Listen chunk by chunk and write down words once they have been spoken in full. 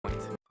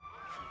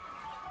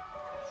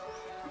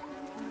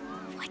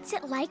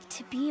What's it like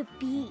to be a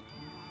bee?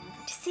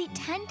 To see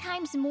 10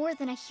 times more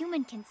than a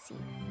human can see?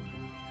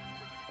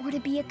 Or to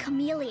be a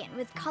chameleon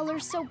with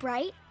colors so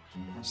bright,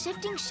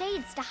 shifting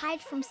shades to hide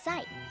from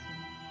sight?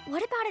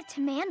 What about a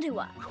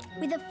tamandua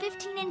with a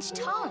 15-inch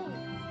tongue?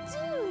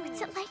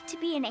 What's it like to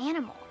be an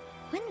animal?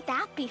 Wouldn't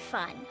that be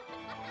fun?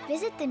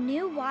 Visit the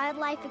new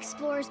Wildlife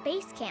Explorers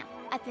Base Camp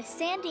at the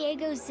San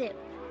Diego Zoo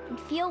and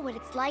feel what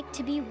it's like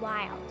to be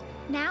wild.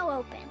 Now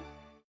open.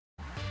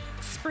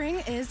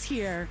 Spring is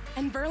here,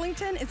 and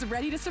Burlington is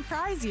ready to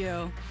surprise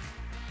you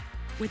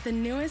with the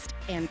newest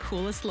and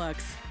coolest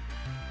looks.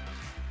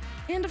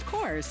 And of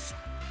course,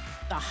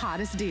 the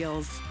hottest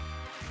deals.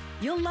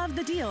 You'll love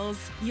the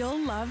deals. You'll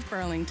love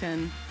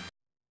Burlington.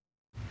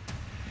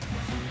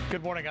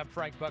 Good morning, I'm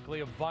Frank Buckley.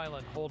 A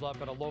violent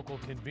holdup at a local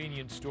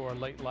convenience store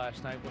late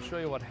last night. We'll show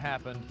you what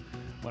happened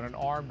when an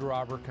armed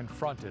robber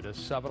confronted a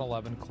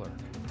 7-Eleven clerk.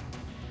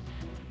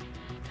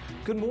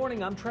 Good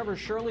morning, I'm Trevor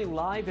Shirley,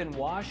 live in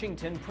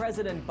Washington.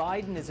 President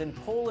Biden is in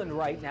Poland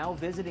right now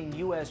visiting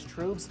U.S.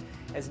 troops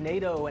as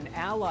NATO and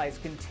allies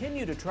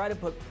continue to try to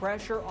put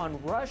pressure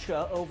on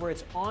Russia over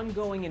its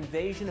ongoing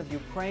invasion of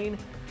Ukraine.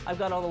 I've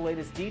got all the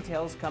latest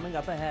details coming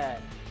up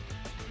ahead.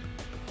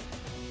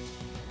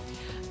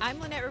 I'm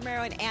Lynette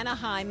Romero in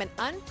Anaheim. An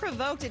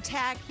unprovoked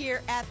attack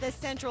here at the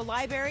Central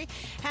Library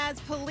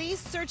has police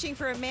searching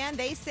for a man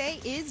they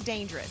say is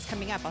dangerous.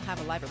 Coming up, I'll have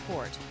a live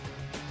report.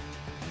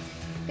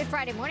 Good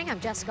Friday morning. I'm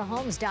Jessica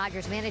Holmes.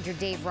 Dodgers manager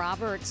Dave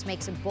Roberts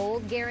makes a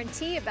bold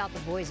guarantee about the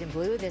boys in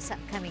blue this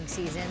upcoming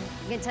season.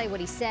 I'm going to tell you what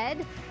he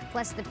said,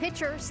 plus the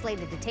pitcher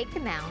slated to take the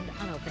mound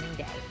on opening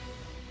day.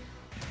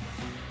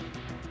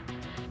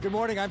 Good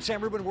morning, I'm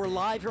Sam Rubin. We're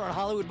live here on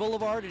Hollywood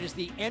Boulevard. It is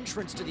the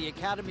entrance to the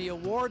Academy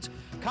Awards.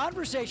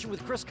 Conversation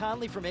with Chris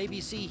Conley from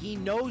ABC. He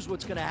knows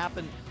what's going to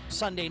happen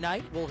Sunday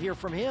night. We'll hear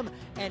from him.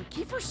 And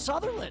Kiefer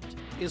Sutherland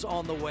is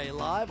on the way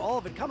live. All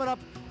of it coming up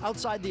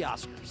outside the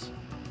Oscars.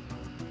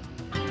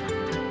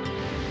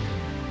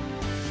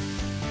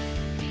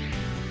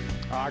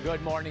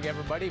 Good morning,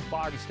 everybody.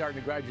 Fog is starting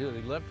to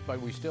gradually lift,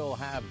 but we still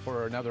have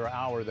for another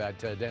hour that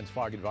dense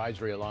fog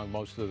advisory along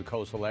most of the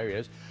coastal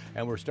areas.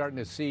 And we're starting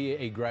to see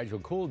a gradual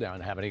cool down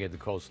happening at the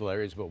coastal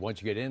areas. But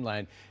once you get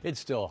inland, it's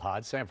still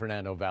hot. San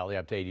Fernando Valley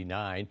up to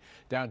 89.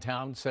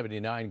 Downtown,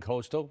 79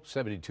 coastal,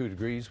 72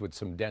 degrees with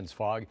some dense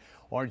fog.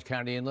 Orange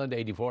County inland,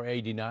 84,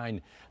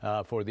 89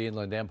 for the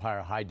Inland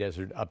Empire. High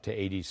desert up to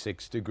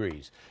 86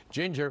 degrees.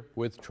 Ginger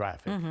with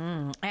traffic.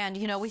 And,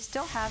 you know, we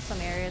still have some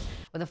areas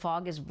where the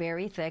fog is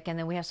very thick, and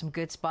then we have some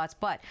good spots.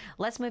 But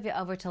let's move you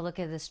over to look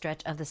at the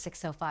stretch of the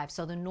 605.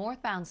 So the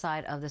northbound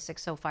side of the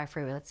 605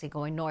 freeway, let's see,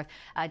 going north,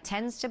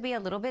 tends to be a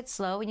little bit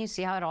slow, and you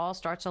see how it all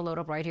starts to load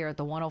up right here at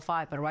the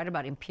 105. But right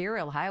about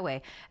Imperial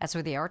Highway, that's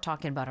where they are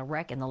talking about a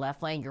wreck in the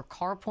left lane. You're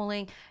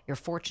carpooling. You're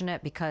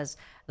fortunate because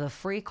the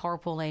free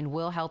carpool lane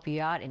will help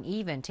you out, and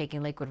even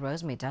taking Lakewood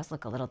Rosemead does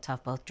look a little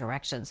tough both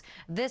directions.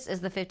 This is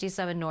the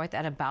 57 north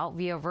at about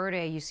Villa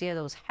Verde. You see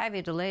those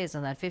heavy delays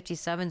on that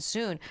 57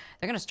 soon.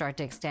 They're going to start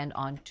to extend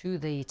onto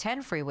the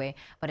 10 freeway,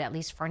 but at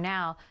least for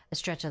now, the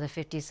stretch of the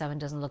 57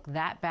 doesn't look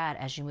that bad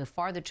as you move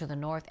farther to the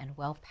north and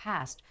well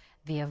past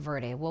Villa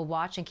Verde. We'll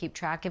watch and keep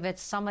track of it.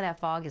 Some of that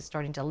fog is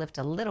starting to lift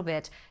a little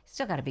bit.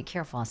 Still got to be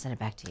careful. I'll send it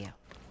back to you.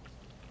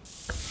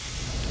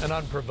 An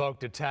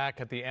unprovoked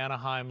attack at the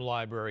Anaheim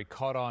Library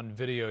caught on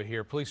video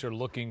here. Police are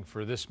looking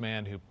for this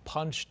man who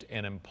punched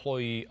an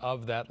employee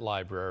of that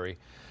library.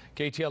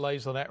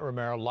 KTLA's Lynette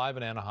Romero live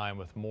in Anaheim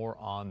with more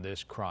on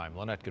this crime.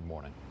 Lynette, good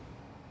morning.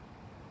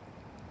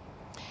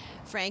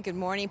 Frank, good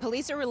morning.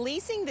 Police are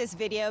releasing this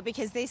video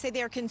because they say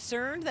they're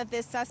concerned that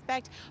this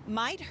suspect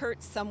might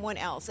hurt someone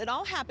else. It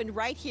all happened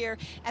right here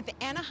at the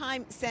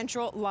Anaheim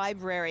Central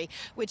Library,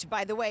 which,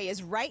 by the way,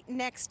 is right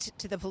next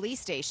to the police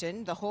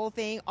station. The whole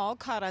thing all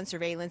caught on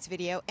surveillance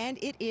video, and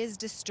it is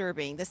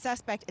disturbing. The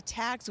suspect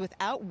attacks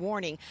without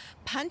warning,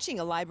 punching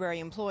a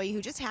library employee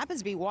who just happens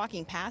to be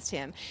walking past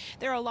him.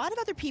 There are a lot of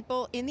other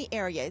people in the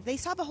area. They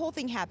saw the whole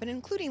thing happen,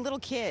 including little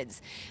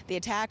kids. The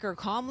attacker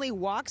calmly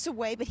walks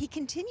away, but he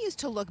continues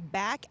to look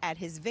back at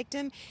his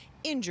victim,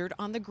 injured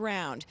on the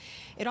ground.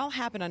 It all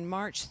happened on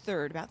March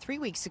 3rd, about 3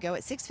 weeks ago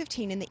at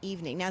 6:15 in the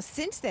evening. Now,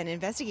 since then,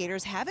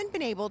 investigators haven't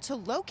been able to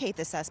locate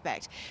the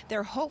suspect.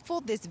 They're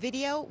hopeful this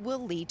video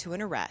will lead to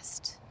an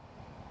arrest.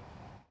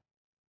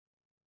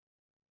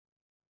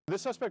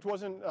 This suspect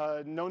wasn't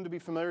known to be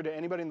familiar to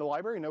anybody in the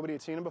library. Nobody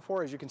had seen him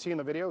before. As you can see in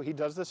the video, he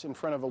does this in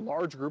front of a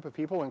large group of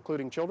people,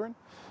 including children.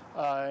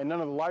 And none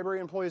of the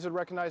library employees had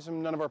recognized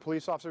him. None of our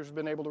police officers have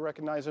been able to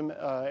recognize him.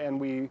 And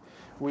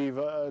we've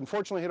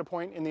unfortunately hit a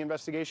point in the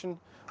investigation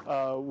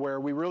where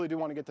we really do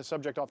want to get the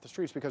subject off the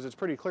streets because it's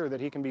pretty clear that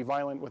he can be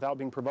violent without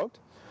being provoked.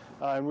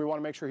 And we want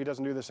to make sure he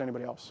doesn't do this to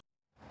anybody else.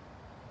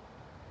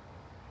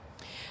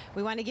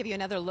 We want to give you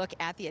another look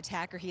at the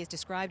attacker. He is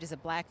described as a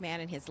black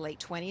man in his late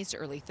 20s to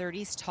early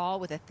 30s,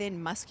 tall with a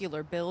thin,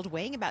 muscular build,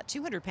 weighing about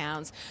 200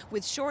 pounds,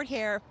 with short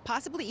hair,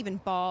 possibly even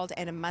bald,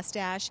 and a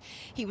mustache.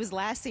 He was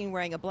last seen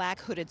wearing a black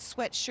hooded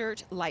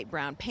sweatshirt, light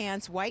brown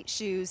pants, white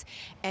shoes,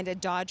 and a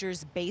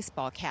Dodgers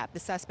baseball cap. The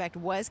suspect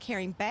was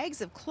carrying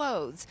bags of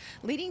clothes,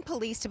 leading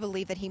police to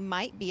believe that he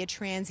might be a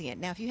transient.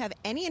 Now, if you have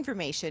any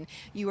information,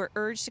 you are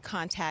urged to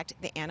contact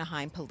the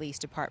Anaheim Police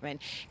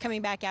Department.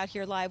 Coming back out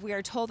here live, we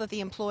are told that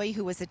the employee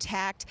who was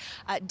attacked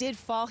did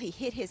fall. He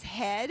hit his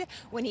head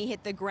when he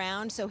hit the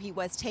ground, so he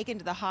was taken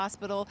to the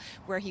hospital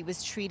where he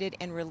was treated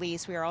and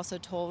released. We are also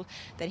told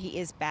that he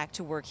is back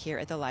to work here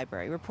at the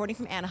library. Reporting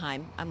from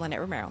Anaheim, I'm Lynette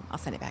Romero. I'll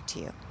send it back to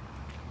you.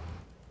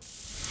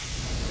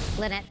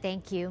 Lynette,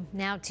 thank you.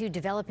 Now to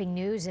developing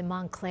news in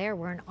Montclair,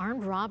 where an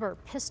armed robber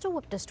pistol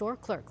whipped a store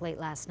clerk late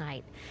last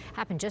night.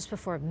 Happened just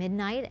before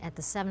midnight at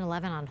the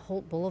 7-Eleven on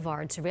Holt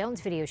Boulevard. Surveillance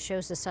video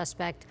shows the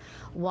suspect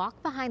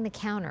walk behind the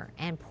counter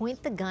and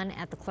point the gun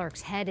at the clerk's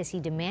head as he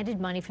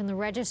demanded money from the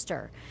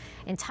register.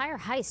 Entire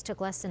heist took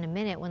less than a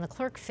minute. When the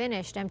clerk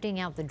finished emptying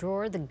out the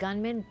drawer, the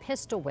gunman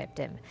pistol whipped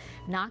him,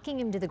 knocking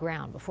him to the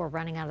ground before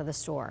running out of the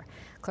store.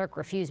 Clerk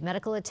refused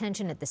medical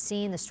attention at the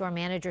scene. The store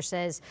manager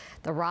says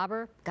the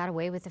robber got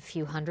away with a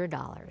few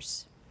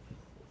 $100s.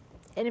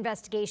 An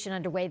investigation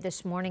underway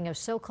this morning of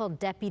so-called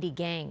deputy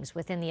gangs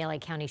within the LA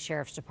County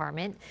Sheriff's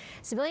Department.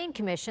 Civilian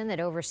commission that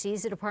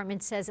oversees the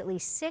department says at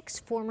least 6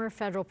 former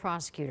federal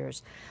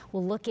prosecutors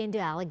will look into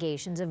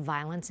allegations of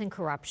violence and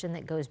corruption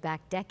that goes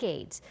back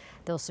decades.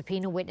 They'll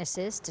subpoena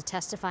witnesses to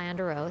testify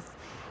under oath.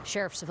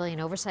 Sheriff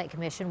Civilian Oversight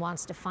Commission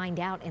wants to find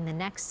out in the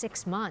next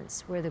 6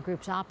 months where the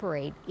groups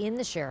operate in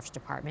the Sheriff's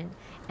Department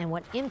and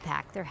what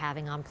impact they're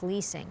having on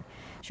policing.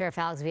 Sheriff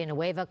Alex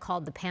Villanueva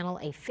called the panel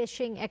a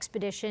fishing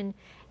expedition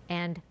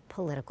and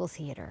political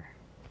theater.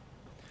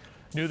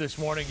 New this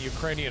morning,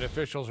 Ukrainian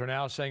officials are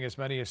now saying as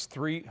many as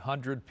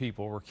 300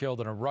 people were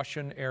killed in a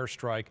Russian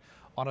airstrike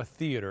on a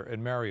theater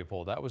in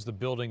Mariupol. That was the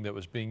building that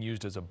was being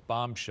used as a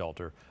bomb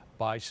shelter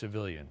by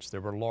civilians. There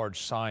were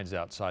large signs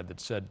outside that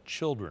said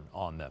children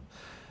on them.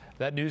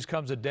 That news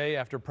comes a day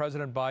after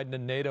President Biden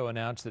and NATO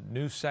announced that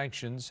new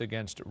sanctions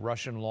against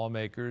Russian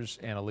lawmakers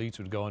and elites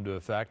would go into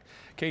effect.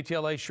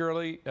 KTLA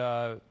Shirley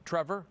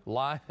Trevor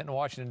live in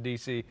Washington,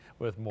 D.C.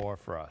 with more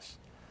for us.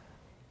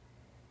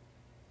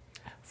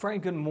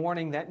 Frank, good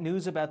morning. That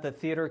news about the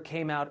theater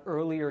came out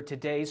earlier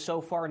today. So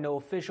far, no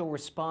official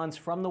response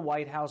from the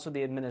White House or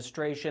the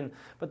administration.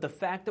 But the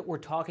fact that we're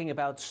talking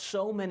about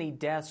so many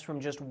deaths from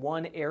just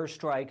one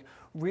airstrike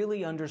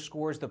really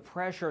underscores the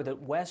pressure that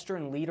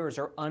Western leaders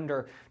are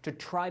under to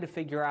try to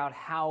figure out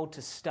how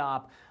to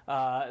stop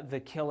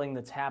the killing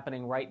that's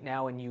happening right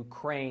now in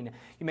Ukraine.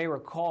 You may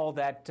recall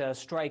that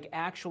strike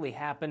actually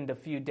happened a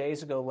few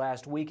days ago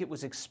last week. It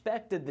was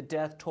expected the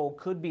death toll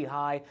could be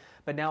high,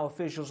 but now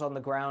officials on the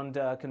ground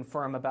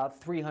confirm about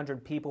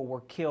 300 people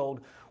were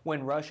killed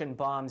when Russian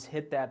bombs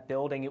hit that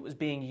building. It was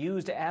being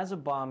used as a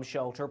bomb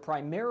shelter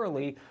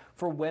primarily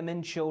for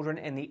women, children,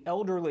 and the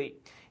elderly.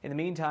 In the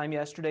meantime,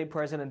 yesterday,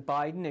 President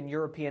Biden and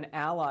European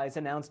allies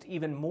announced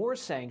even more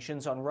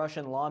sanctions on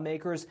Russian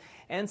lawmakers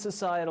and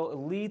societal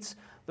elites.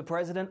 The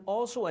president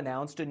also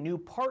announced a new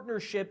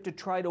partnership to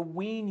try to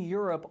wean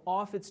Europe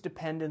off its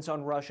dependence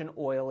on Russian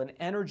oil and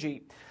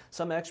energy.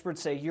 Some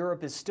experts say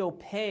Europe is still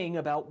paying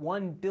about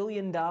 $1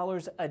 billion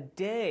a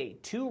day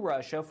to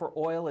Russia for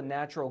oil and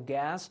natural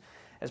gas.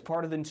 As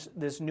part of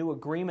this new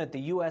agreement,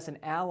 the U.S. and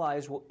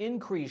allies will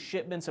increase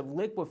shipments of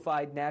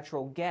liquefied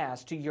natural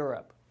gas to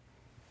Europe.